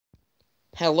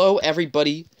Hello,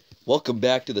 everybody. Welcome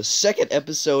back to the second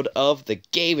episode of the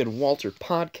Gabe and Walter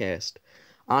podcast.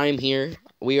 I'm here.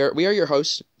 We are your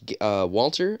hosts,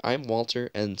 Walter. I'm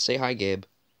Walter, and say hi, Gabe.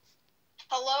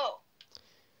 Hello.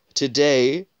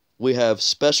 Today we have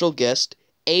special guest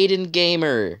Aiden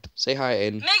Gamer. Say hi,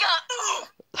 Aiden.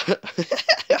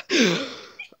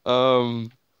 Mega.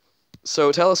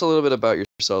 So tell us a little bit about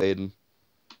yourself, Aiden.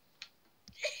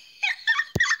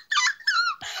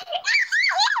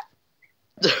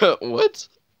 What?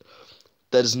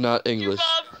 That is not English.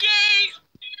 Your mom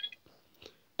gay.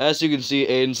 As you can see,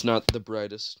 Aiden's not the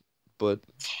brightest, but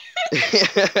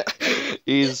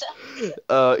he's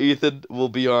Ethan will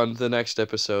be on the next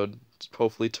episode,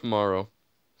 hopefully tomorrow.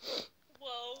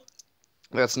 Whoa.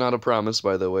 That's not a promise,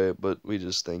 by the way, but we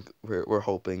just think we're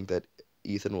hoping that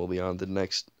Ethan will be on the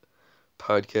next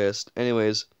podcast.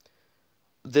 Anyways,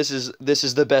 this is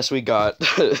the best we got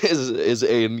is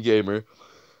Aiden Gamer.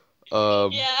 Yeah,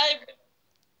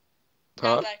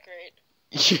 not that great.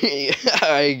 Yeah,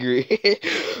 I agree.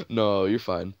 No, you're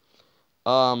fine.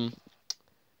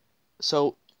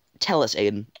 So tell us,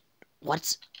 Aiden,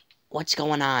 what's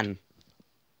going on?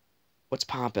 What's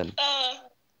poppin'? My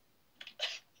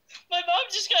mom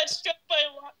just got struck by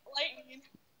lightning.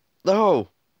 Oh,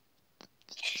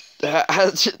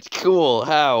 that's cool.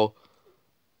 How?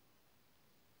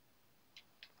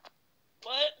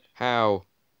 What? How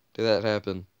did that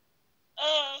happen?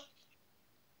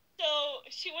 So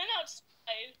she went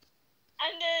outside,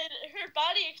 and then her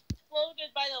body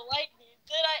exploded by the lightning.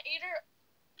 Then I ate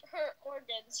her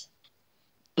organs.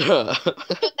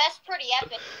 That's pretty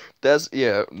epic.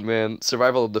 Yeah, man.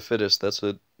 Survival of the fittest. That's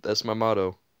my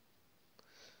motto.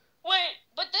 Wait,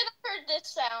 but then I heard this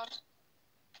sound.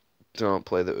 Don't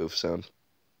play the oof sound.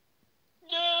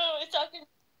 No, it's talking.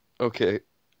 Okay.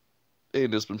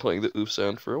 Aiden has been playing the oof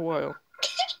sound for a while.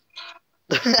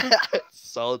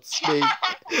 Solid snake.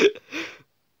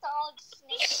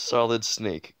 Solid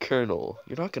snake. Colonel,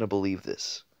 you're not gonna believe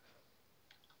this.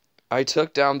 I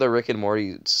took down the Rick and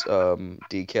Morty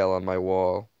decal on my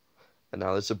wall, and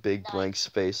now there's a big blank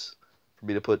space for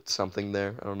me to put something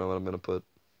there. I don't know what I'm gonna put.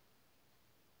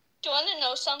 Do you want to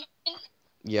know something?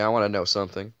 Yeah, I want to know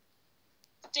something.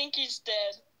 Stinky's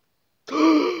dead.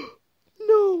 No.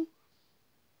 No.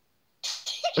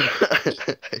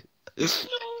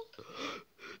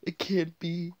 It can't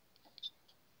be.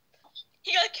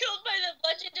 He got killed by the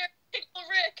legendary Pickle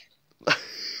Rick.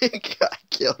 He got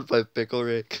killed by Pickle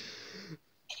Rick.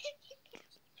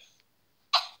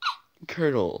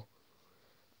 Colonel.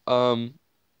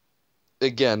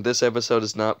 Again, this episode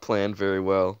is not planned very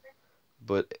well,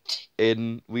 but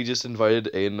Aiden, we just invited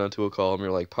Aiden onto a call and we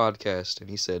were like, podcast, and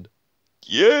he said,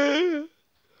 yeah!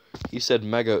 He said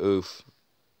mega oof.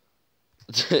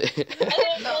 I said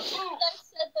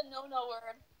the no-no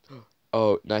word.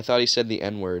 Oh, I thought he said the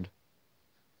N-word.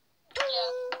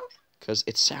 Yeah. Because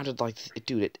it sounded like,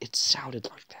 dude, it sounded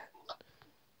like that.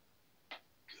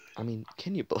 I mean,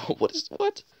 can you,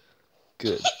 what?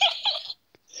 Good.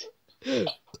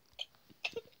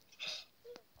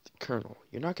 Colonel,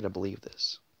 you're not going to believe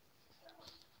this.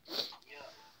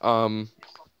 I'm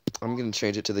going to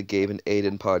change it to the Gabe and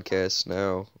Aiden podcast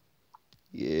now.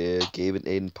 Yeah, Gabe and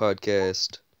Aiden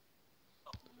podcast.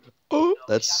 Oh,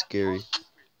 that's scary.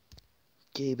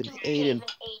 Gabe and Aiden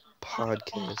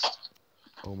podcast.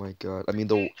 Oh my god. I mean,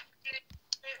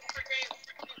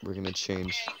 we're gonna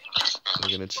change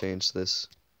this.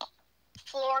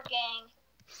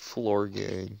 Floor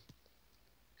gang.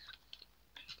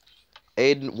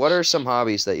 Aiden, what are some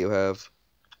hobbies that you have?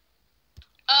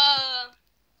 I'd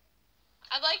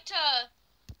like to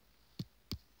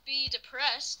be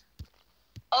depressed.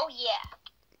 Oh yeah.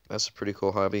 That's a pretty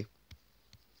cool hobby.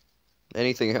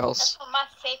 Anything else? That's my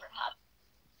favorite hobby.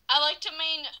 I like to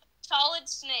main Solid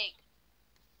Snake.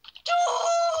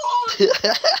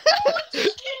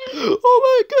 Oh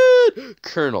my god!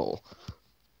 Colonel,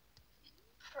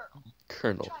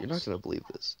 you're not gonna believe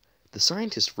this. The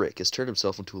scientist Rick has turned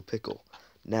himself into a pickle.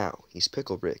 Now, he's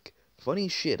Pickle Rick. Funny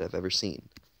shit I've ever seen.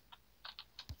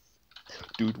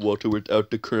 Dude, Walter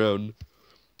without the crown.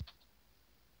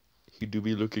 He do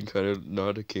be looking kind of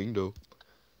not a king, though.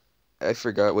 I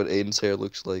forgot what Aiden's hair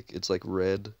looks like. It's like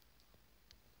red.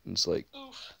 It's like...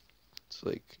 Oof. It's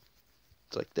like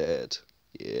that.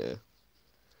 Yeah.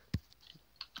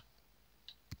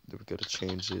 Then we gotta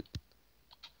change it.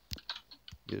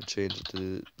 We gotta change it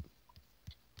to...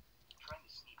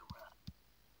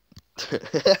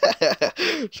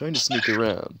 Trying to sneak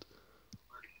around.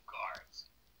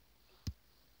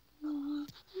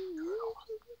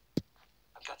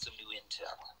 I've got some new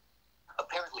intel.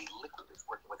 Apparently, Liquid is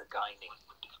working with a guy named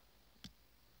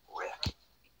Rick.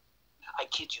 I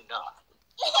kid you not,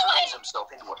 What? turns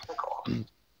himself into a pickle. Wait,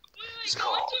 It's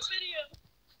go watch called a video.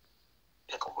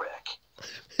 Pickle Rick.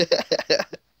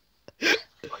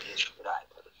 Funniest shit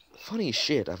I've ever seen. Funny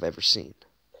shit I've ever seen.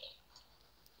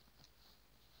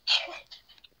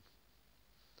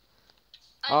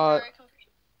 I'm very confused.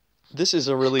 This is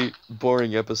a really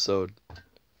boring episode.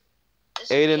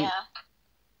 Aiden,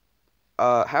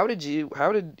 Yeah. how did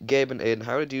Gabe and Aiden,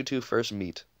 how did you two first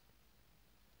meet?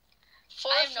 I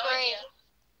have Fourth no grade. idea.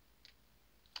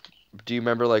 Do you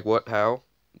remember like what, how?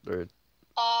 Or We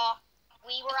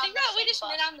were I on think the that we same just bus.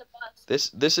 met on the bus.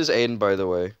 this is Aiden, by the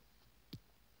way.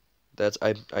 That's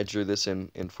I drew this in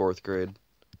 4th grade.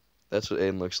 That's what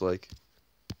Aiden looks like.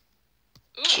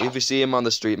 Ooh. If you see him on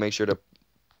the street, make sure to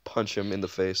punch him in the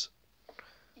face.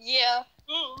 Yeah,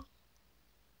 Ooh.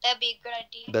 that'd be a good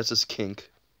idea. That's his kink.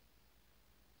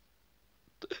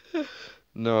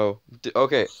 No.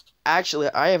 Okay. Actually,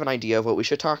 I have an idea of what we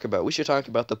should talk about. We should talk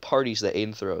about the parties that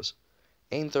Aiden throws.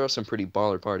 Aiden throws some pretty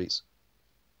baller parties.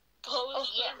 Oh,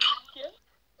 yeah.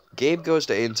 Gabe goes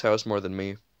to Aiden's house more than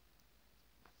me.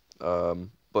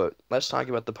 But let's talk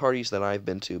about the parties that I've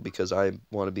been to because I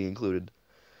want to be included.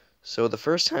 So the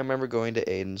first time I remember going to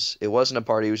Aiden's, it wasn't a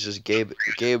party, it was just Gabe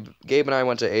and I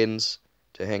went to Aiden's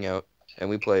to hang out, and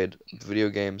we played video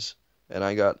games, and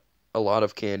I got a lot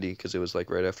of candy because it was like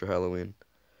right after Halloween.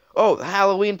 Oh, the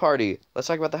Halloween party! Let's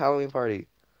talk about the Halloween party.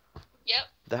 Yep.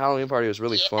 The Halloween party was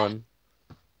really Yeah. fun.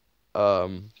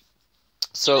 You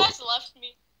So guys left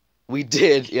me. we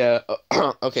did, yeah.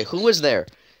 Okay, who was there?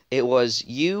 It was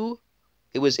you.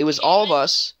 It was all of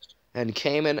us, and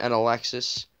Cayman and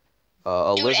Alexis,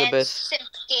 Elizabeth, Dude, and Simp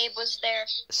Gabe was there.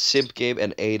 Simp Gabe,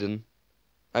 and Aiden.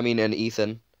 And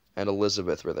Ethan and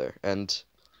Elizabeth were there, and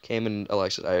Cayman and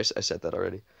Alexis. I said that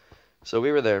already. So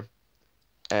we were there,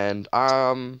 and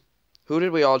who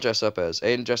did we all dress up as?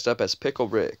 Aiden dressed up as Pickle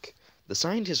Rick. The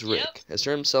scientist Rick Yep. has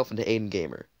turned himself into Aiden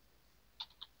Gamer.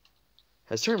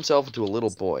 Has turned himself into a little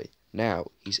boy. Now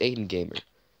he's Aiden Gamer.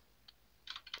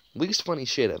 Least funny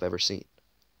shit I've ever seen.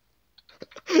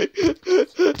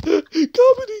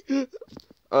 Comedy.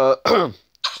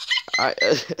 I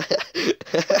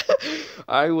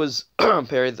I was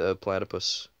Perry the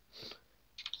Platypus.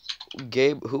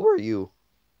 Gabe, who are you?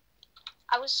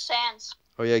 I was Sans.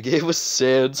 Oh yeah, Gabe was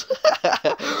Sans.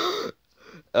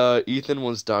 Ethan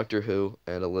was Doctor Who,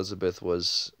 and Elizabeth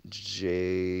was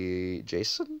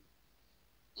Jason,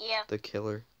 Yeah. the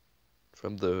killer,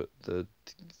 from the I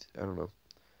don't know.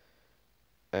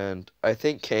 And I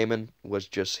think Cayman was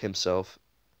just himself,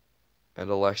 and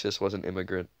Alexis was an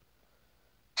immigrant.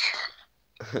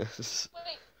 Wait,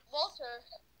 Walter.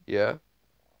 Yeah.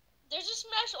 There's a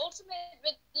Smash Ultimate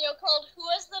video called "Who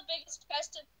has the biggest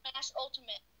chest in Smash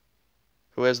Ultimate?"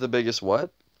 Who has the biggest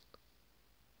what?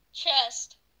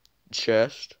 Chest.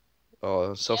 Chest.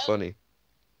 Oh, so Yep. funny.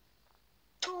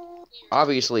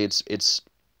 Obviously, it's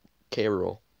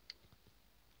K-Rool.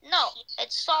 No,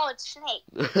 it's Solid Snake.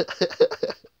 No,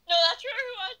 that's who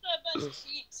has the best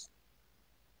cheeks.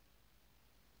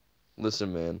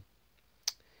 Listen, man.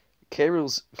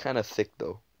 K-Rool's kind of thick,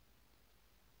 though.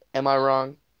 Am I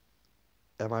wrong?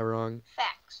 Am I wrong?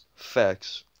 Facts.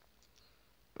 Facts.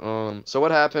 So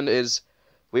what happened is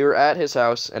we were at his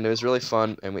house, and it was really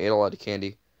fun, and we ate a lot of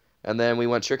candy. And then we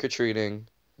went trick-or-treating.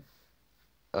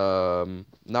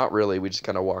 Not really. We just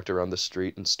kind of walked around the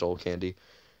street and stole candy.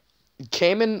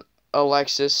 Cayman,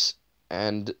 Alexis,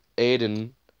 and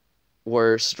Aiden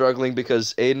were struggling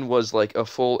because Aiden was like a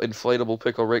full inflatable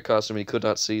Pickle Rick costume he could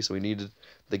not see, so he needed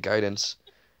the guidance.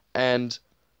 And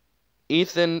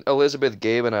Ethan, Elizabeth,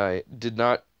 Gabe, and I did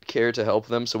not care to help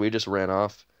them, so we just ran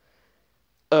off.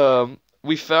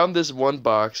 We found this one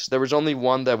box. There was only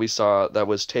one that we saw that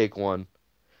was take one,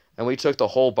 and we took the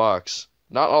whole box.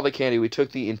 Not all the candy. We took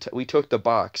the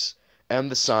box and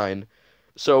the sign.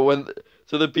 So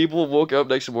the people woke up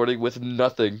next morning with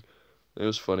nothing. It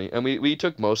was funny, and we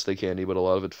took most of the candy, but a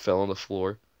lot of it fell on the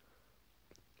floor.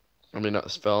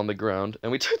 It fell on the ground,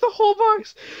 and we took the whole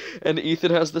box. And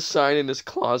Ethan has the sign in his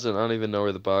closet. I don't even know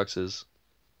where the box is.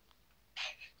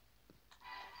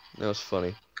 That was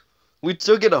funny. We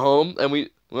took it home, and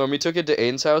when we took it to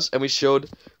Aiden's house, and we showed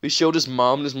his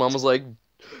mom, and his mom was like,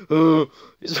 oh,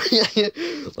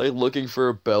 like looking for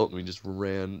a belt, and we just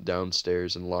ran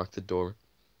downstairs and locked the door.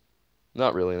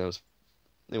 Not really. It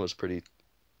was pretty.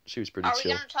 She was pretty Are we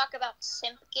chill. gonna talk about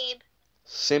Simp Gabe?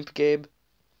 Simp Gabe.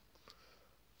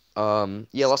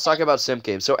 Yeah, let's talk about Simp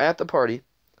Gabe. So at the party,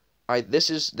 this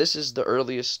is the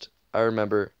earliest I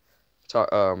remember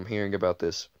hearing about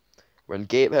this, when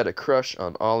Gabe had a crush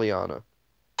on Aliana.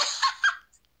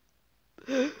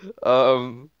 He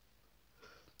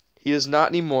is not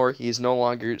anymore. He is no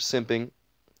longer simping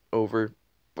over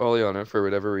Oleana for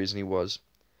whatever reason he was.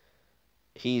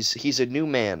 He's a new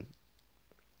man.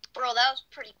 Bro, that was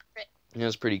pretty crit. He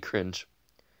was pretty cringe.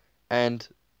 And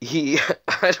he,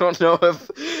 I don't know if,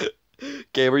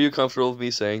 Gabe, are you comfortable with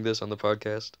me saying this on the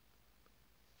podcast?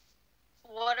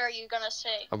 What are you gonna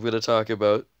say? I'm gonna talk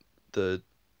about the,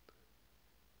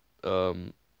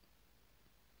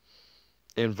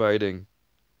 inviting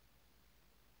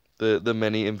the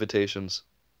many invitations.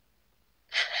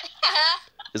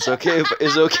 It's okay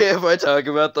if I talk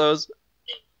about those?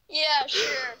 Yeah,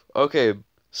 sure. Okay,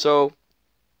 so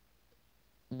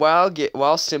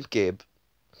while Simp Gabe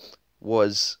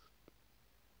was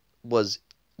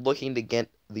looking to get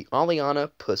the Oleana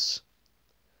puss,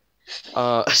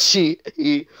 he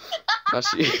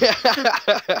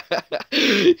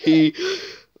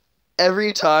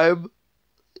every time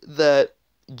that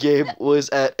Gabe was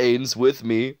at Aiden's with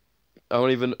me, I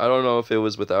don't know if it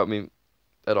was without me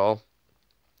at all.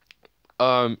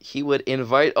 He would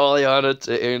invite Oleana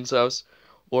to Aiden's house,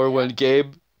 or when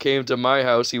Gabe came to my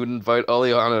house, he would invite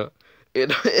Oleana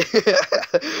in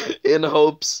in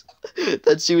hopes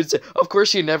that she would say. Of course,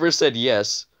 she never said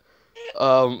yes,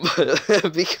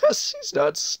 because she's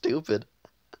not stupid,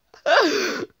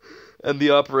 and the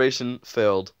operation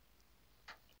failed.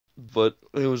 But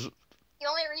it was The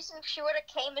only reason she would have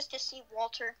came is to see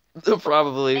Walter.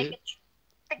 probably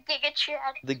The Giga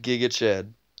Chad. the Giga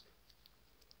Chad.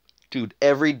 Dude,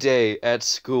 every day at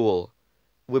school,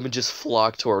 women just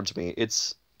flock towards me.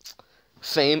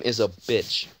 Fame is a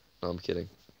bitch. No, I'm kidding.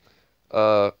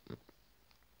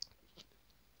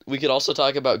 We could also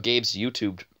talk about Gabe's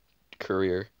YouTube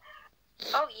career.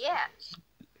 Oh yeah.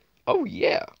 Oh,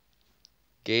 yeah.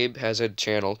 Gabe has a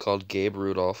channel called Gabe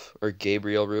Rudolph, or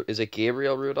Gabriel Rudolph. Is it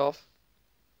Gabriel Rudolph?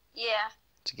 Yeah.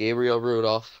 It's Gabriel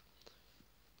Rudolph.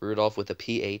 Rudolph with a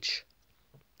PH.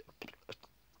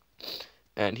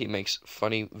 And he makes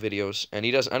funny videos. And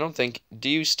he does, I don't think, are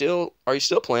you still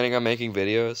planning on making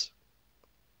videos?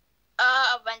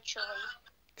 Eventually.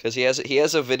 Because he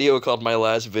has a video called My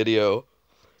Last Video.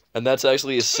 And that's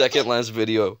actually his second last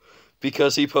video.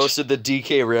 Because he posted the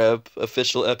DK Rap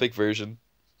official epic version.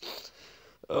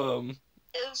 It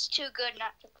was too good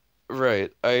not to.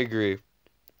 Right, I agree.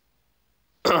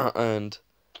 And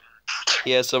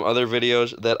he has some other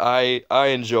videos that I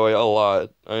enjoy a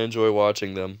lot. I enjoy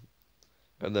watching them.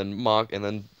 And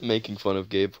then making fun of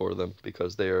Gabe for them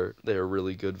because they are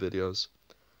really good videos.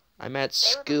 I'm at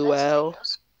school.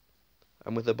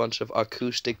 I'm with a bunch of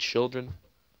acoustic children.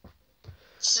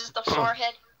 This is the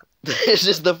forehead. This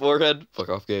is the forehead. Fuck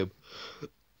off, Gabe.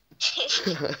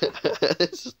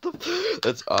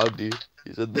 That's Abdi.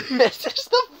 He said this is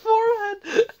the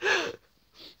forehead.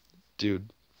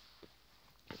 Dude.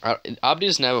 Abdi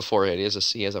doesn't have a forehead. He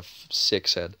has a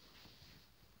 6 head.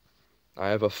 I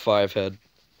have a 5 head.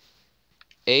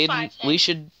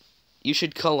 Aiden, you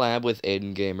should collab with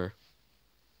Aiden Gamer.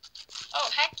 Oh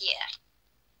heck yeah.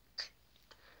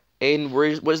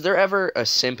 Aiden, was there ever a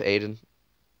simp Aiden?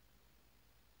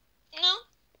 No.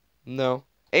 No.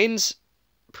 Aiden's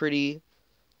pretty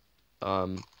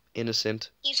innocent.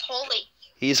 He's holy.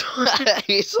 He's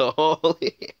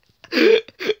holy.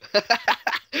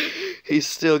 He's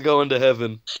still going to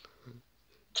heaven.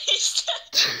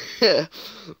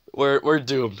 We're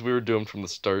doomed. We were doomed from the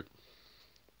start.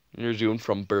 You're doomed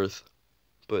from birth.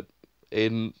 But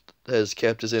Aiden has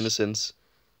kept his innocence.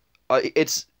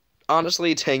 It's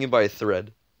honestly hanging by a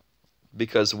thread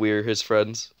because we're his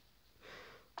friends.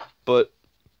 But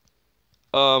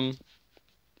I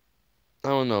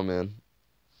don't know, man.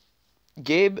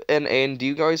 Gabe and Aiden, do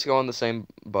you guys go on the same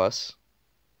bus?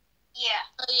 Yeah.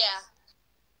 Oh yeah.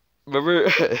 Remember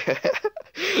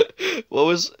what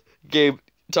was Gabe,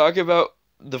 talk about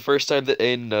the first time that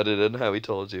Aiden nutted and how he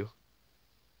told you.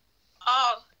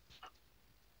 Oh.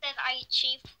 Then I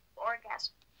achieved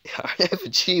orgasm. I have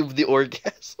achieved the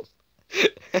orgasm.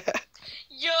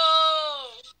 Yo!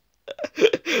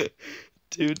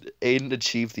 Dude, Aiden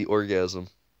achieved the orgasm.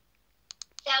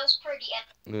 That was pretty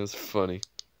epic. It was funny.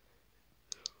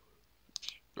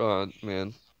 Oh,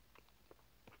 man.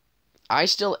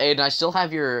 Aiden, I still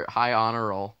have your high honor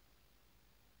roll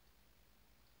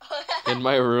in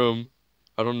my room.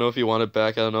 I don't know if you want it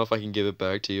back. I don't know if I can give it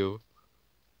back to you.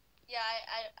 Yeah,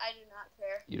 I do not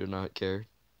care. You do not care.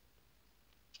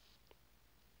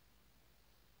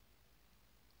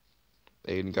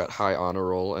 Aiden got high honor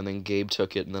roll, and then Gabe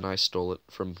took it, and then I stole it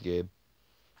from Gabe.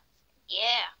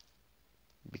 Yeah.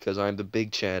 Because I'm the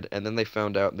big Chad, and then they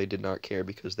found out and they did not care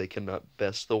because they cannot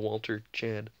best the Walter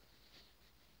Chad.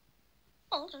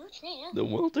 The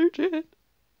Walter Chad. Alright,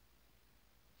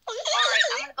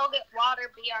 I'm gonna go get water,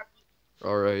 BRB.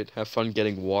 Alright, have fun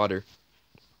getting water.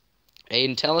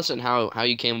 Aiden, tell us and how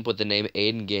you came up with the name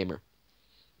Aiden Gamer.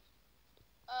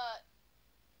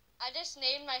 I just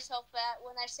named myself that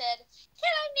when I said,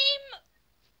 can I name...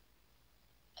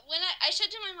 When I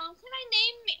said to my mom, can I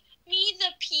name me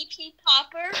the pee-pee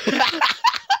popper?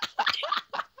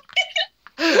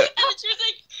 And she was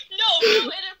like, no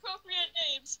inappropriate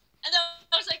names. And then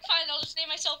I was like, fine, I'll just name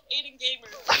myself Aiden Gamer.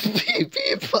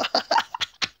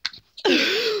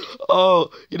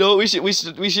 Oh, you know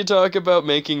what we should talk about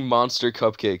making monster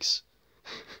cupcakes.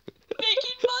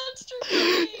 Making monster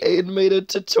cupcakes. Aiden made a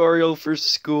tutorial for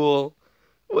school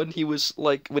when he was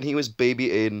baby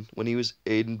Aiden, when he was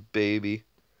Aiden baby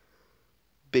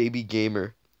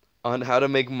gamer, on how to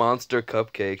make monster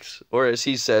cupcakes, or as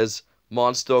he says,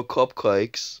 monster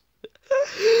cupcakes.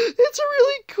 It's a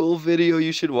really cool video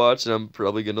you should watch, and I'm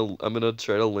gonna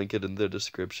try to link it in the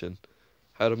description.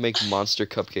 How to make monster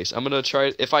cupcakes. I'm gonna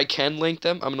try, if I can link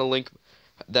them, I'm gonna link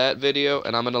that video,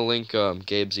 and I'm gonna link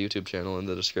Gabe's YouTube channel in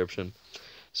the description,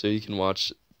 so you can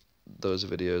watch those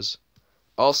videos.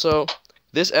 Also,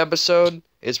 this episode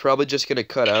is probably just gonna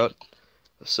cut out,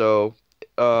 so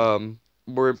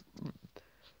we're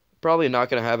probably not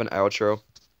gonna have an outro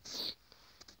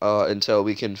until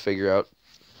we can figure out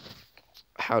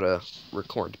how to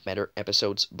record better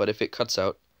episodes. But if it cuts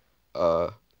out,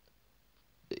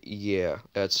 yeah,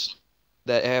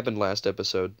 that happened last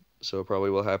episode, so it probably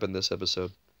will happen this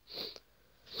episode.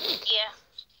 Yeah.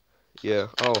 Yeah.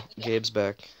 Oh, Gabe's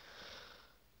back.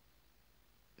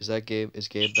 Is that Gabe? Is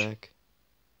Gabe back?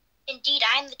 Indeed,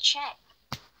 I'm the chat.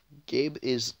 Gabe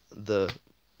is the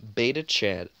beta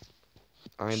Chad.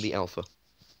 I'm the alpha.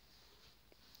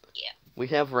 Yeah. We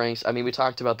have ranks. I mean, we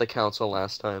talked about the council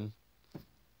last time.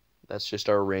 That's just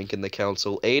our rank in the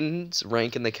council. Aiden's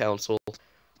rank in the council.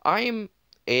 I'm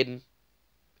Aiden.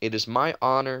 It is my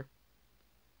honor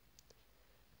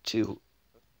to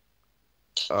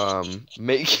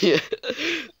make it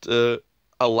to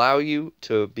allow you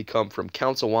to become from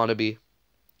council wannabe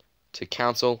to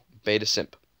council beta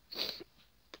simp.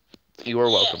 You are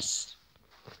welcome. Yes.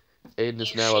 Aiden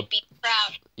is You now should be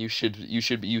proud. you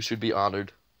should be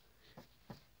honored.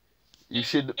 You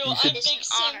should I'm It big is an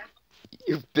simp. honor.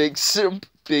 Your big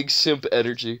simp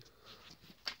energy.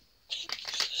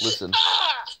 Listen,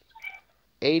 Ah!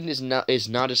 Aiden is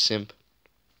not a simp,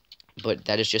 but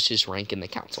that is just his rank in the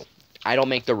council. I don't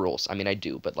make the rules. I mean, I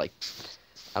do, but like,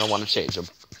 I don't want to change them.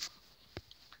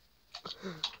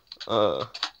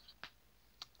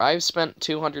 I've spent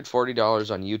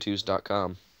 $240 on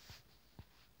U2s.com.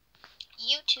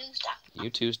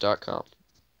 U2s.com.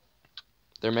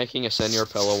 They're making a Senor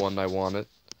Pella one. I want it,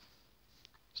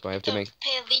 so I have to make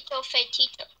Pelito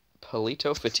Fetito.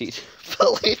 Palito Fetito.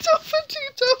 Palito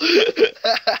Fetito.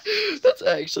 That's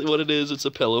actually what it is. It's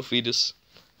a Pello fetus.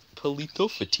 Palito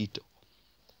Fetito.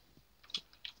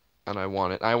 And I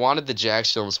want it. I wanted the Jack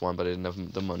Jones one, but I didn't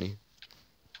have the money.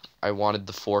 I wanted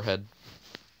the forehead.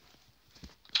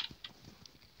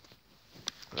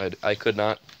 I could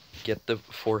not get the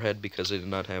forehead because I did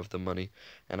not have the money,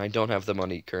 and I don't have the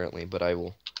money currently. But I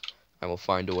will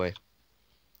find a way.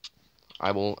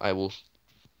 I know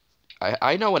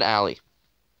an alley.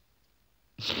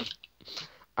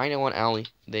 I know an alley.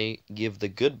 They give the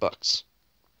good bucks.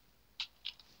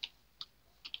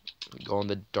 Go on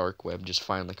the dark web, just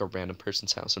find like a random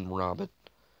person's house and rob it.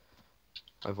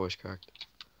 My voice cracked.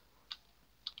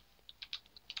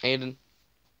 Aiden.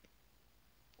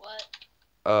 What?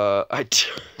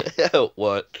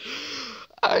 What?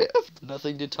 I have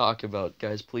nothing to talk about,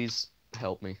 guys. Please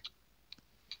help me.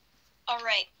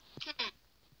 Alright.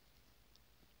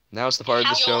 Now's the part of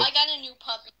the Yo, show. I got a new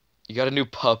puppy. You got a new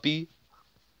puppy?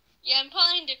 Yeah, I'm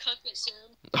planning to cook it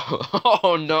soon.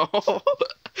 Oh no.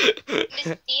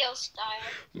 Miss Dio style.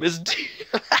 Miss D.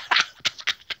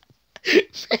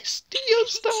 Miss Dio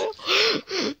style.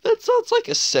 That sounds like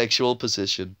a sexual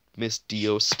position. Miss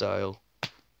Dio style.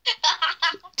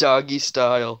 Doggy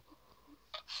style.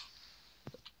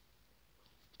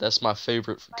 That's my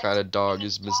favorite kind of dog,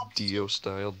 is Miss Dio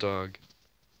style dog.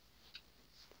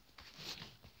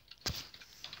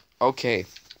 Okay.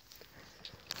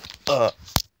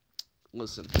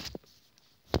 Listen.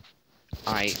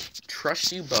 I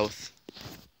trust you both.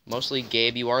 Mostly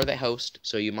Gabe, you are the host,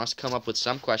 so you must come up with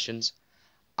some questions.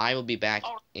 I will be back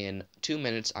in 2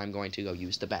 minutes. I'm going to go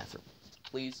use the bathroom.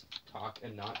 Please talk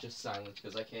and not just silence,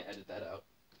 because I can't edit that out.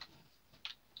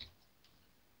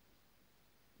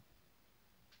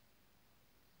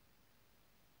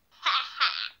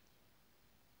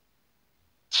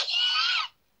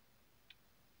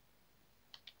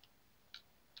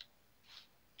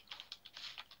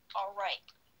 Alright.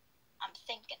 I'm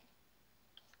thinking.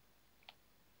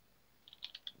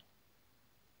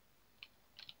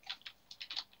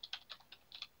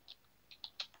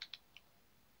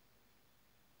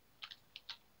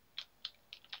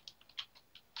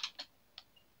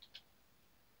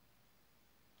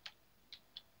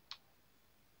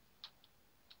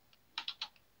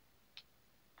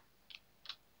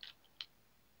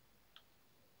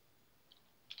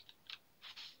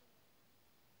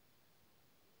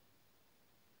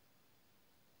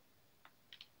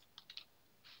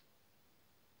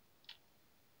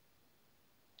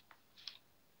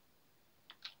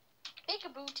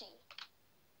 make a booty?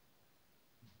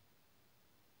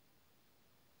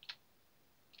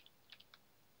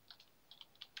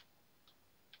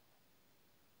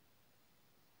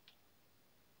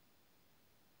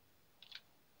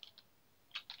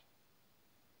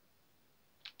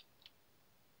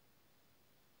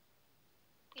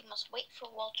 We must wait for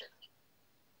Walter.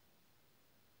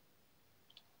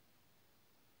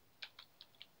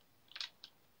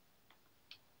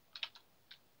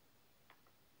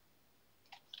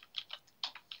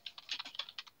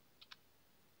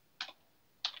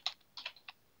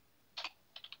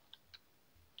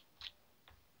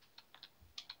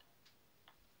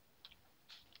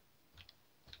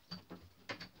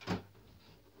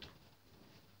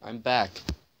 I'm back.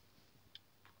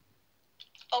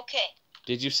 Okay,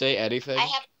 Did you say anything? I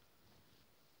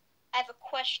have a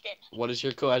question. What is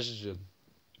your question?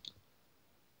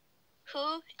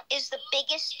 Who is the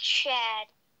biggest Chad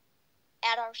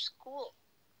at our school?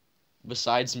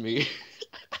 Besides me.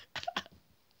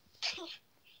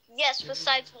 Yes,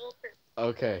 besides Walter.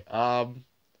 Okay.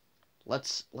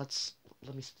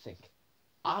 Let me think.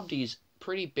 Abdi's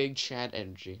pretty big Chad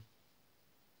energy.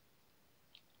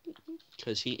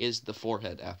 Because he is the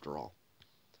forehead after all.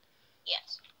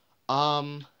 Yes.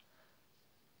 I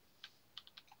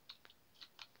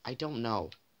don't know.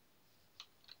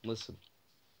 Listen.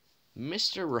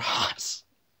 Mr. Ross.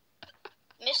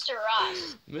 Mr.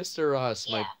 Ross. Mr. Ross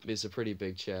Yeah. is a pretty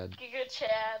big Chad. Giga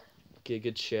Chad.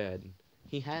 Giga Chad.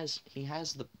 He has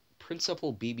the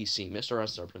principal BBC. Mr.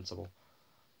 Ross is our principal.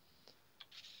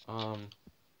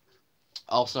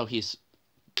 Also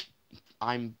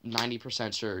I'm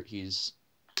 90% sure he's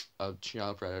a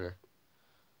child predator.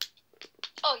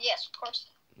 Oh, yes, of course.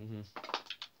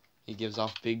 He gives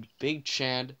off big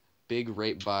Chad, big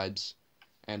rape vibes,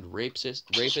 and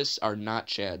rapists are not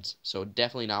Chads, so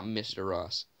definitely not Mr.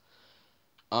 Ross.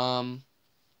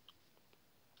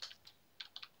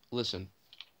 Listen,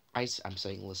 I'm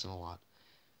saying listen a lot.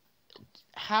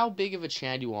 How big of a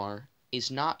Chad you are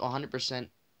is not 100%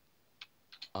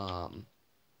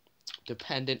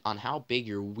 dependent on how big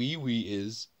your wee wee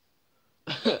is.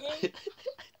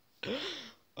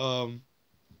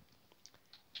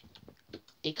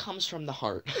 It comes from the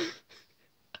heart.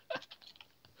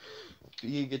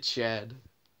 Being a Chad.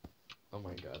 Oh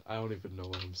my god, I don't even know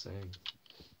what I'm saying.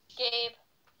 Gabe.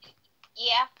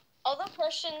 Yeah. All the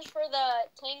questions for the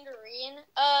Tangerine,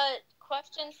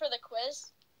 questions for the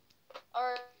quiz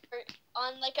are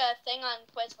on like a thing on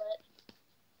Quizlet.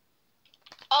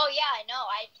 Oh, yeah, I know.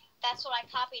 That's what I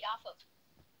copied off of.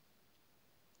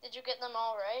 Did you get them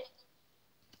all right?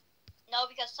 No,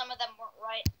 because some of them weren't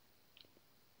right.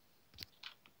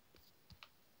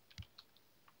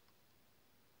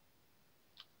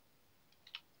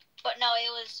 But no, it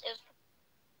was.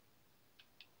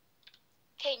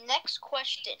 Okay, next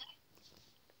question.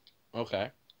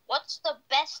 Okay. What's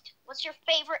your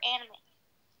favorite anime?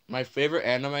 My favorite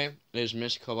anime is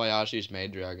Miss Kobayashi's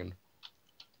Maid Dragon.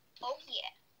 Oh, yeah.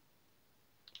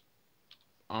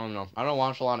 I don't know. I don't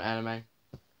watch a lot of anime.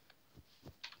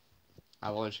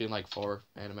 I've only seen like 4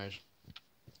 animes.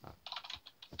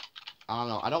 I don't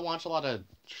know. I don't watch a lot of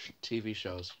TV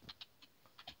shows.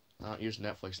 I don't use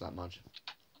Netflix that much.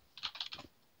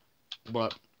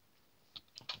 But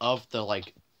of the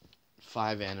like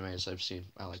 5 animes I've seen,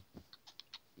 I like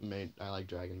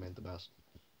Dragon Maid the best.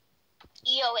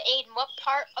 Yo, Aiden, what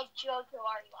part of JoJo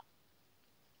are you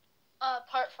on?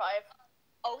 Part 5.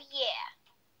 Oh, yeah.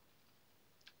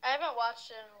 I haven't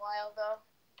watched it in a while though.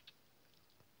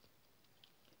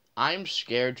 I'm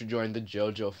scared to join the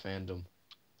JoJo fandom.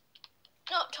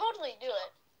 No, totally do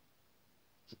it.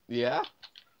 Yeah?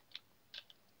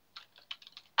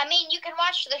 I mean, you can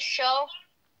watch the show.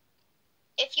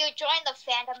 If you join the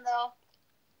fandom, though,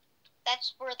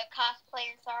 that's where the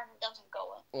cosplayers are and it doesn't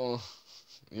go in. Well,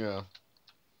 yeah.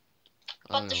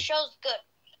 But the show's good.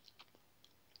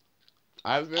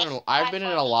 I've been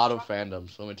in a lot of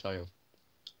fandoms, let me tell you.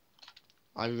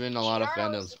 I've been in a lot of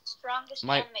Chihiro is fandoms. the strongest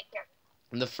My- anime character.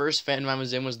 The first fandom I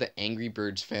was in was the Angry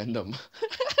Birds fandom.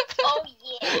 Oh,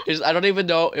 yeah. I don't even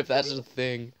know if that's a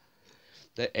thing.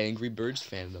 The Angry Birds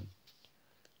fandom.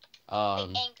 The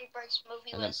Angry Birds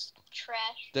movie was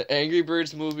trash. The Angry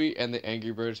Birds movie and the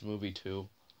Angry Birds movie 2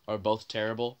 are both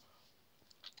terrible.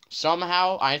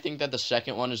 Somehow, I think that the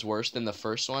second one is worse than the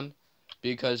first one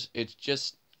because it's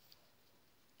just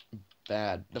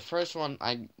bad. The first one,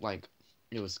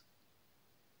 it was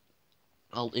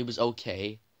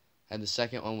okay, and the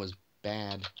second one was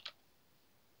bad.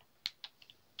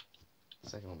 The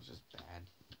second one was just bad.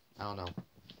 I don't know.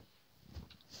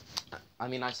 I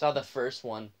mean, I saw the first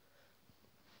one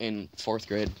in 4th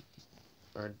grade,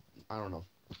 or I don't know.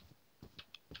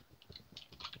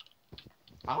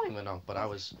 I don't even know, but I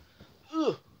was.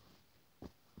 Ugh.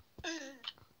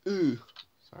 Ugh.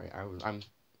 Sorry, I'm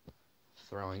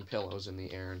throwing pillows in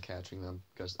the air and catching them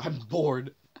because I'm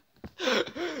bored.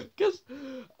 Because,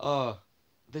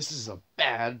 this is a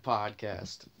bad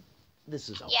podcast. This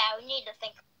is a. Yeah, we need to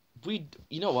think.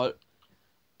 You know what?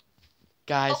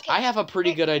 Guys, Okay. I have a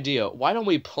pretty good idea. Why don't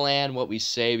we plan what we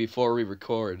say before we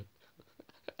record?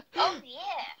 Oh,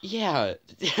 yeah.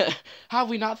 Yeah. How have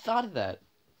we not thought of that?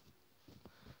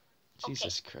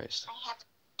 Jesus Christ. I have a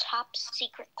top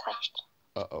secret question.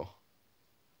 Uh-oh.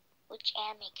 Which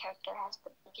anime character has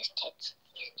the biggest tits?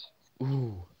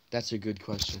 Ooh, that's a good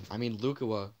question. I mean,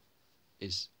 Lukawa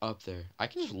is up there. I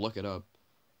can just look it up.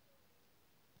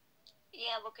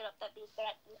 Yeah, look it up. That'd be a good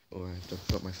idea. Oh, I have to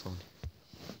put my phone.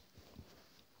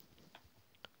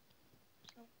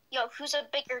 Yo, who's a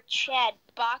bigger Chad,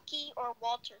 Baki or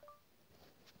Walter?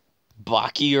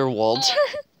 Baki or Walter?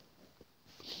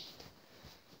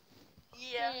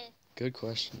 Yeah. Good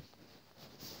question.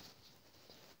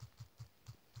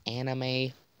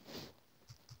 Anime.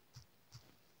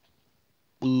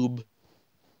 Boob.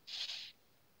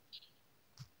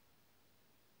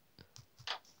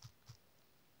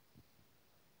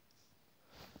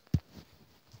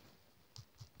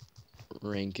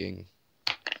 Ranking.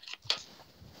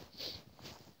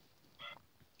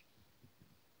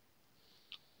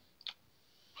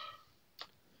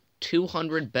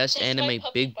 "200 best That's my anime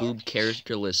puppy big bark. boob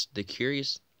character list. The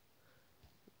Curious.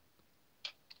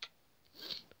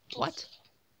 What?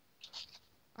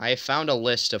 I found a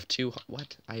list of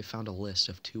What? I found a list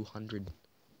of 200.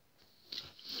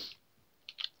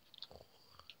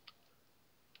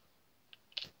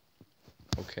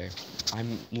 Okay.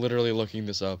 I'm literally looking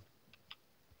this up.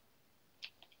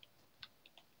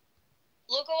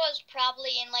 Luca was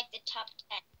probably in like the top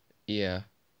 10. Yeah.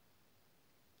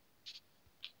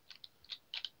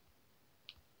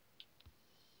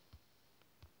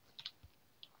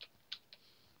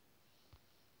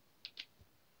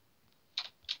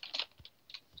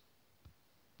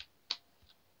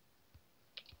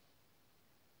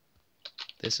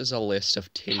 This is a list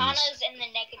of titties. Kana's in the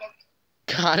negative.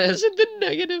 Kana's in the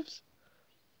negatives.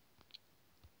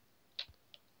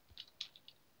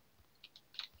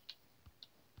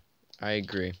 I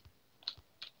agree.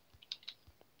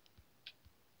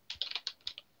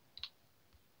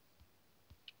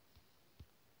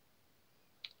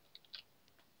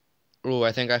 Ooh,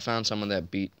 I think I found someone that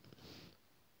beat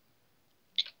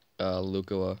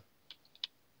Lukawa.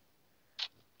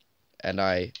 And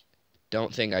I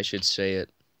don't think I should say it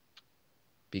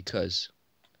because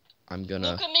I'm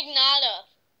gonna... Luca Mignata.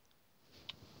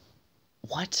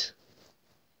 What?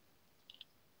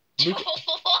 What?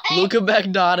 Luca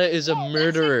Magnotta is a Oh, that's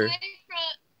murderer. the guy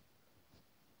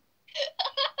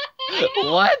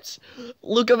from- What?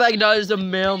 Luca Magnotta is a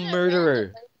male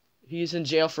murderer. He's in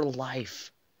jail for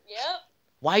life. Yep.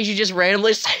 Why did you just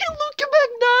randomly say Luca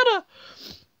Magnotta?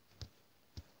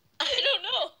 I don't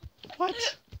know.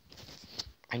 What?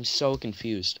 I'm so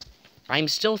confused. I'm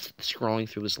still scrolling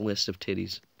through this list of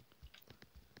titties.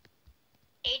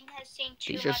 Aiden has seen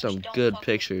too These are much some Don't good Fuck with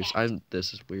pictures. Cats.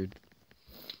 This is weird.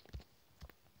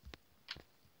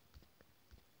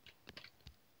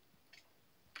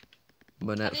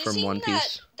 Manette Have you from seen One that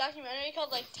Piece. documentary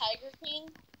called like Tiger King?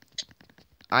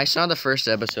 I saw the first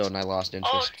episode and I lost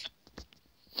interest.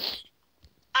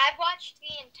 I've watched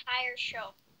the entire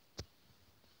show.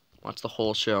 Watch the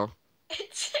whole show.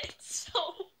 It's so.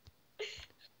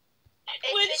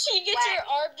 It's When just she gets her whack.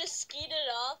 arm to skeet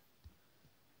it off.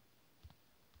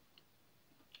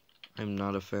 I'm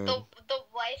not a fan. The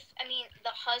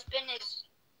husband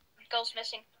goes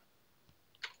missing.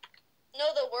 No,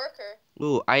 the worker.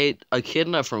 Ooh,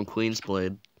 Echidna from Queen's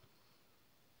Blade.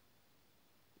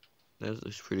 That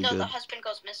was pretty No, good. the husband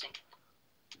goes missing.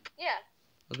 Yeah.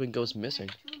 Husband goes missing.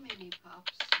 Too many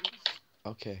pops.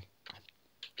 Okay.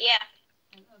 Yeah.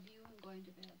 I love you. I'm going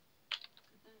to bed.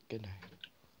 Good night.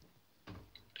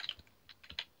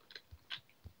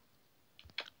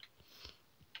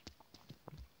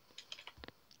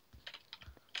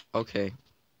 Okay.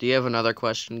 Do you have another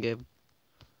question, Gabe?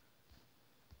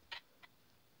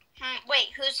 Wait,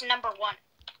 who's number one?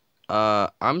 I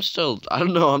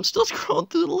don't know, I'm still scrolling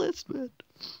through the list, man.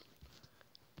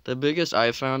 The biggest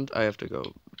I found, I have to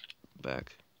go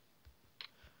back,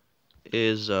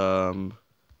 is,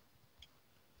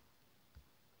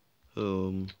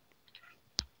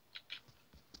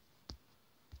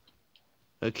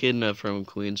 Echidna from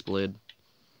Queen's Blade.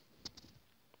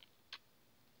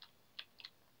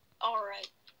 Alright.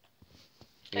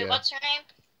 Wait, Yeah. what's her name?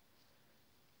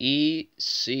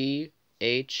 ECHIDNA.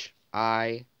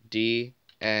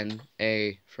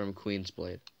 Echidna from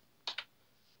Queensblade.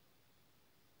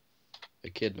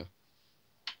 Echidna.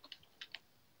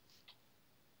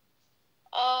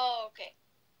 Oh, okay.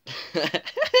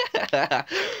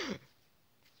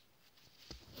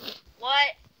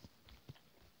 What?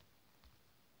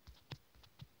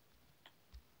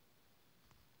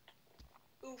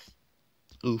 Oof.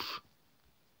 Oof.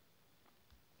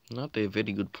 Not a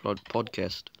very good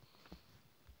podcast.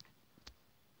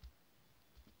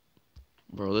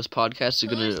 Bro, this podcast is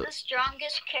Who's gonna... the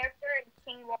strongest character in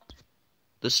King Walter?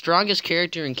 The strongest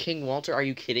character in King Walter? Are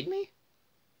you kidding me?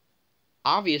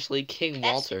 Obviously, King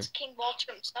Walter. That's King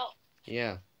Walter himself.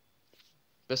 Yeah.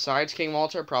 Besides King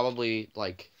Walter, probably,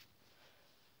 like,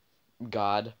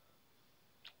 God.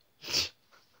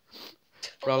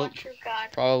 The one true God.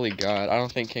 Probably God. I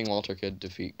don't think King Walter could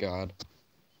defeat God.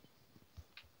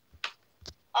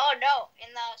 Oh no!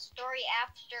 In the story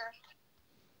after,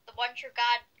 the one true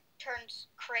God turns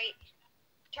crazy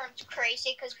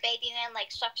because Baby Man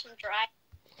like sucks him dry,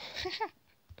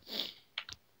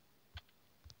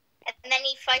 and then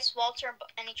he fights Walter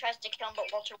and he tries to kill him,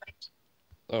 but Walter wins.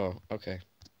 Oh, okay.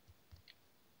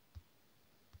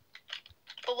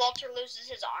 But Walter loses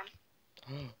his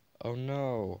arm. Oh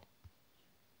no.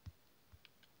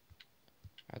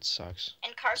 That sucks.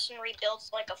 And Carson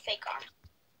rebuilds like a fake arm.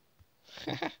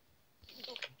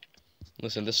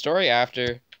 Listen, the story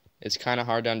after is kind of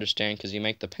hard to understand because you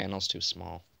make the panels too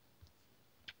small.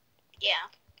 Yeah.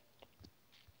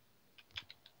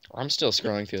 I'm still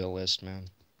scrolling through the list, man.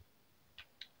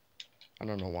 I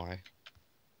don't know why.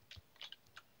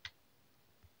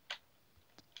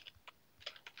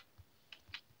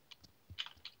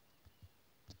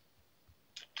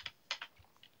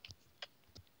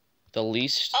 The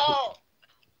least... Oh!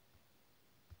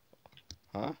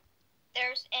 Huh?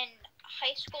 There's in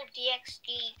High School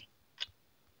DxD,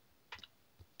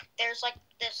 there's like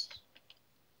this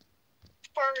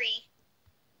furry.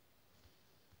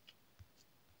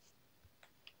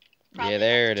 Yeah,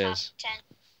 there like it the top is. 10.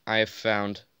 I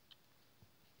found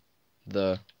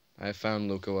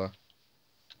Lukua.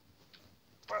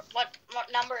 What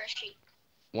number is she?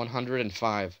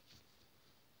 105.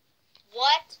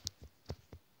 What?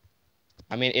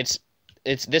 I mean, this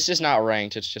is not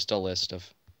ranked. It's just a list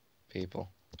of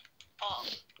people. Oh.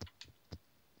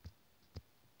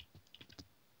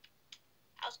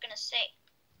 I was gonna say.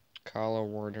 Kala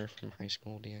Warner from High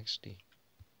School DxD.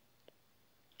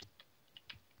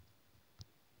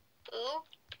 Who?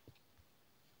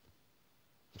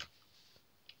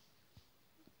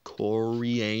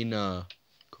 Coriana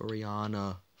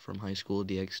from High School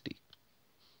DxD.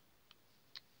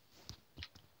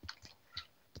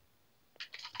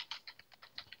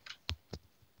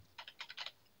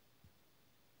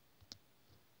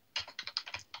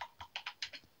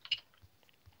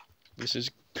 This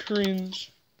is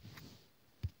cringe.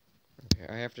 Okay,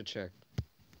 I have to check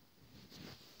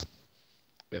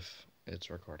if it's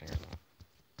recording or not.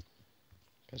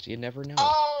 Because you never know.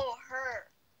 Oh, her.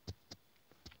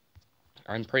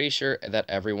 I'm pretty sure that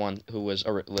everyone who was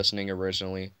listening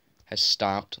originally has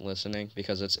stopped listening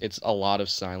because it's a lot of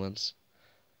silence.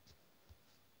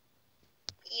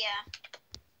 Yeah.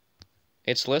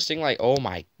 It's listing like, oh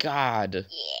my god.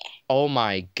 Yeah. Oh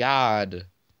my god.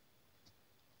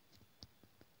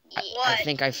 What? I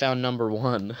think I found number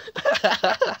 1. Who's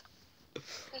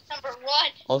number 1?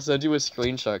 I'll send you a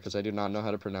screenshot because I do not know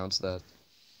how to pronounce that.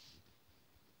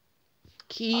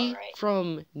 Key Alright.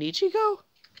 from Nichigo?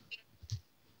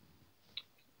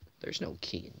 There's no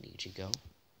key in Nichigo.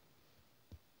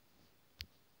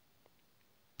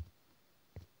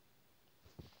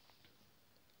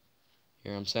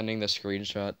 Here, I'm sending the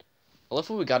screenshot. I love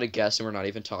when we got a guess and we're not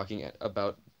even talking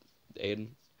about Aiden.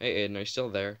 Hey, Aiden, are you still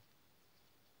there?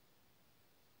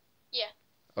 Yeah.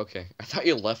 Okay, I thought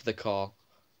you left the call.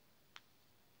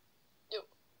 Nope.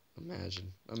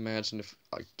 Imagine if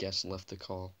a guest left the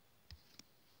call.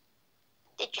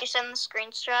 Did you send the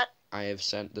screenshot? I have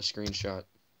sent the screenshot.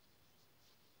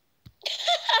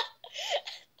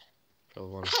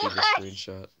 Probably want to see the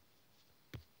screenshot.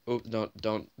 Oh, don't.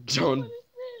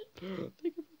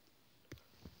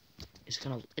 Is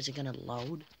it gonna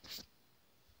load?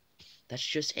 That's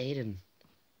just Aiden.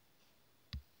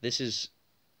 This is...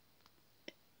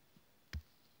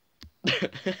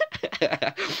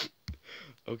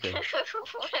 Okay.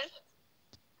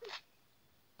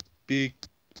 Big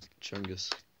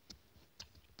Chungus.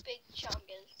 Big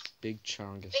Chungus. Big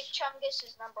Chungus. Big Chungus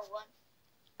is number 1.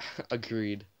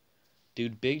 Agreed.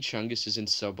 Dude, Big Chungus is in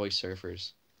Subway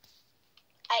Surfers.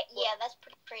 Yeah, that's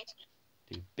pretty crazy.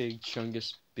 Dude, Big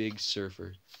Chungus, Big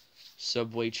Surfer.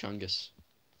 Subway Chungus.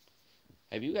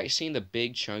 Have you guys seen the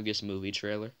Big Chungus movie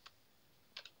trailer?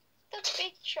 The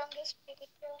Big Chungus movie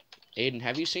trailer. Aiden,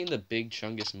 have you seen the Big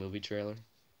Chungus movie trailer?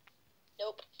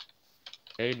 Nope.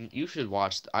 Aiden, you should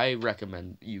watch. I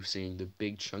recommend you seeing the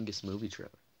Big Chungus movie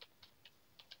trailer.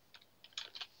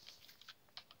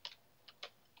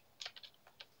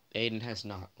 Aiden has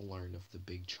not learned of the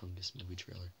Big Chungus movie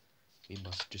trailer. He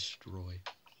must destroy.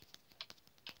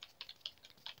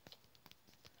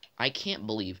 I can't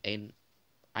believe, Aiden.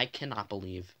 I cannot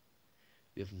believe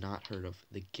you have not heard of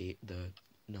the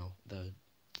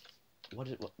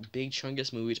Big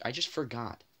Chungus movie. I just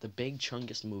forgot the Big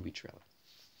Chungus movie trailer.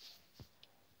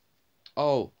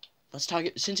 Oh, let's talk.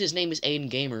 Since his name is Aiden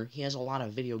Gamer, he has a lot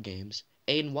of video games.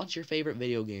 Aiden, what's your favorite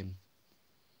video game?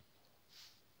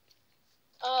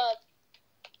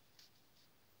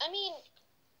 I mean,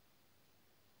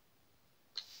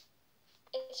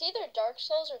 it's either Dark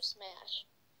Souls or Smash.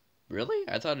 Really?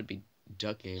 I thought it'd be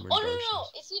Duck Game or Oh, Dark no,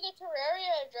 Souls. it's either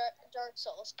Terraria or Dark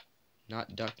Souls.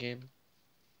 Not Duck Game?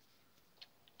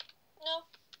 No.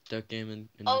 Duck Game and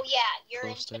Oh yeah, you're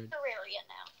close into third. Terraria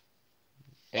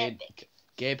now. Aiden, Epic.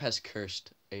 Gabe has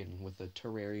cursed Aiden with a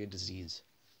Terraria disease.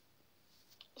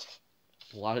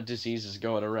 A lot of diseases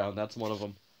going around. That's one of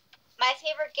them. My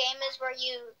favorite game is where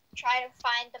you try to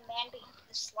find the man behind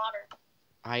the slaughter.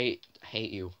 I hate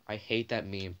you. I hate that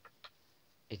meme.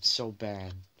 It's so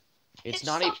bad. It's It's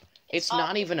not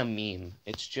awful. even a meme.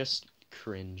 It's just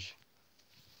cringe.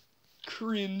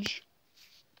 Cringe.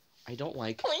 I don't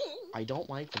like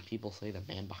when people say the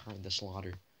man behind the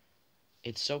slaughter.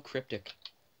 It's so cryptic.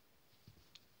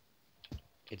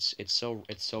 It's so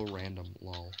random,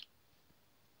 lol.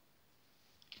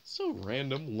 So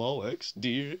random, lol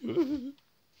XD.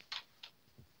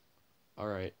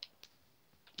 Alright.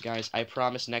 Guys, I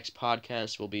promise next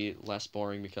podcast will be less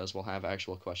boring because we'll have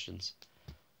actual questions.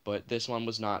 But this one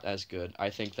was not as good. I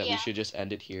think that we Yeah. should just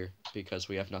end it here because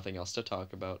we have nothing else to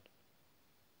talk about.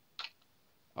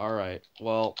 Alright.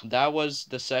 Well, that was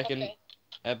the second Okay.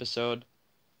 episode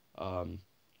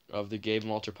of the Gabe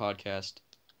and Walter podcast.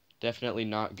 Definitely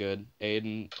not good.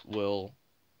 Aiden will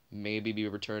maybe be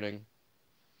returning.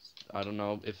 I don't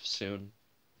know if soon.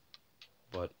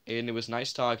 But Aiden, it was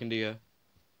nice talking to you.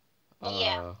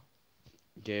 Yeah.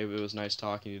 Gabe, it was nice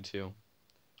talking to you too.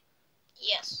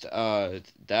 Yes.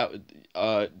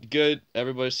 Good.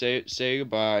 Everybody say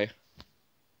goodbye.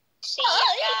 See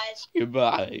you guys.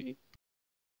 Goodbye.